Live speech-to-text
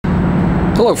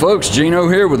Hello folks, Gino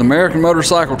here with American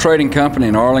Motorcycle Trading Company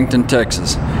in Arlington,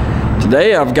 Texas.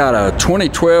 Today I've got a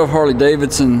 2012 Harley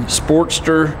Davidson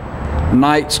Sportster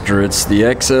Nightster. It's the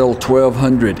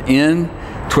XL1200N,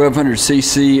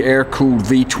 1200cc air-cooled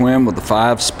V-twin with a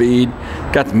 5-speed.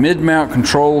 Got the mid-mount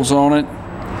controls on it.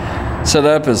 Set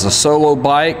up as a solo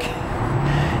bike.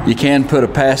 You can put a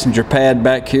passenger pad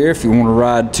back here if you want to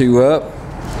ride two up.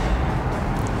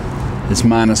 It's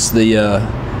minus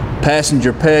the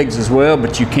passenger pegs as well,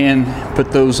 but you can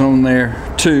put those on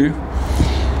there too.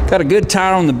 Got a good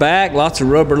tire on the back, lots of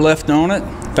rubber left on it.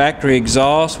 Factory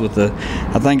exhaust with the,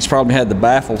 I think it's probably had the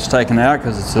baffles taken out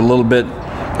because it's a little bit,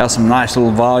 got some nice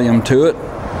little volume to it.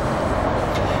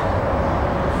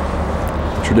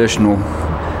 Traditional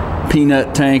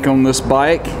peanut tank on this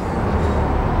bike.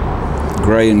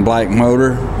 Gray and black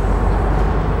motor.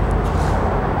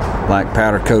 Black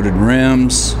powder coated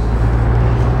rims.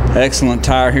 Excellent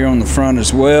tire here on the front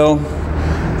as well.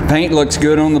 The paint looks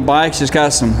good on the bike. Just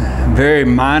got some very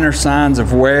minor signs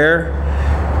of wear.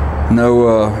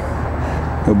 No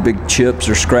big chips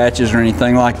or scratches or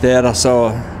anything like that. I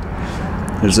saw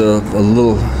there's a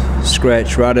little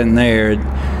scratch right in there. It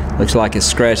looks like it's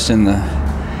scratched in the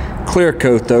clear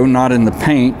coat though, not in the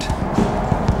paint.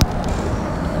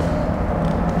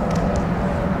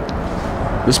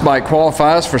 This bike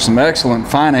qualifies for some excellent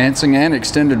financing and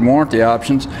extended warranty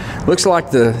options. Looks like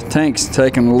the tank's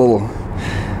taken a little,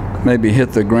 maybe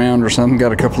hit the ground or something.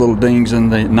 Got a couple little dings in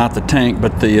the, not the tank,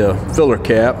 but the filler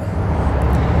cap.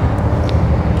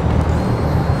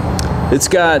 It's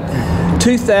got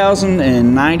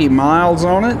 2,090 miles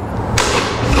on it.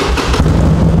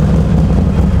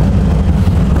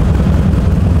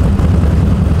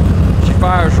 She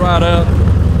fires right up.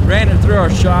 Ran it through our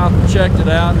shop and checked it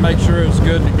out and make sure it was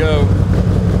good to go.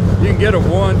 You can get a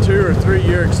 1, 2, or 3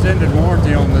 year extended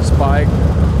warranty on this bike.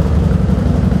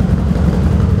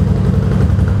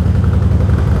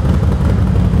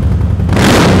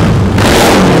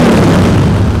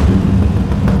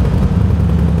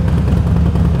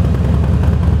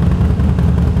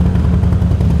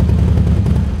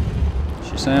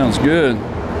 She sounds good.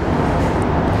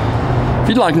 If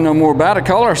you'd like to know more about it,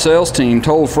 call our sales team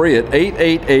toll free at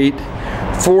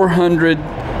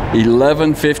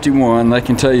 888-400-1151. They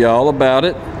can tell you all about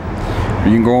it. Or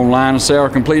you can go online and see our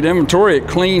complete inventory at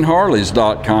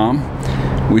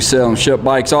cleanharleys.com. We sell and ship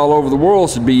bikes all over the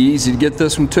world, so it'd be easy to get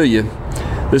this one to you.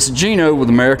 This is Gino with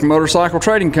American Motorcycle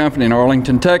Trading Company in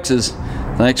Arlington, Texas.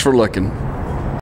 Thanks for looking.